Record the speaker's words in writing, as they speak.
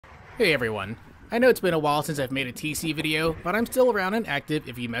Hey everyone, I know it's been a while since I've made a TC video, but I'm still around and active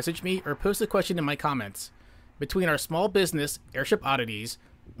if you message me or post a question in my comments. Between our small business, airship oddities,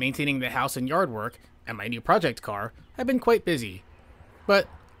 maintaining the house and yard work, and my new project car, I've been quite busy. But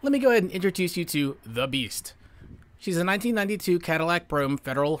let me go ahead and introduce you to the Beast. She's a 1992 Cadillac Brougham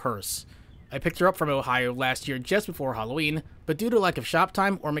Federal Hearse. I picked her up from Ohio last year just before Halloween, but due to lack of shop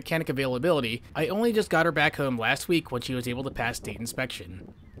time or mechanic availability, I only just got her back home last week when she was able to pass state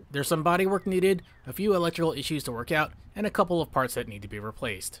inspection. There's some bodywork needed, a few electrical issues to work out, and a couple of parts that need to be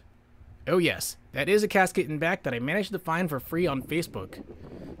replaced. Oh yes, that is a casket in back that I managed to find for free on Facebook.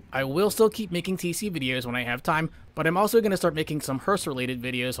 I will still keep making TC videos when I have time, but I'm also going to start making some Hearse related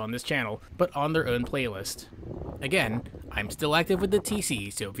videos on this channel, but on their own playlist. Again, I'm still active with the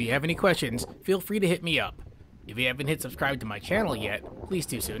TC, so if you have any questions, feel free to hit me up. If you haven't hit subscribe to my channel yet, please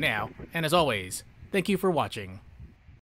do so now, and as always, thank you for watching.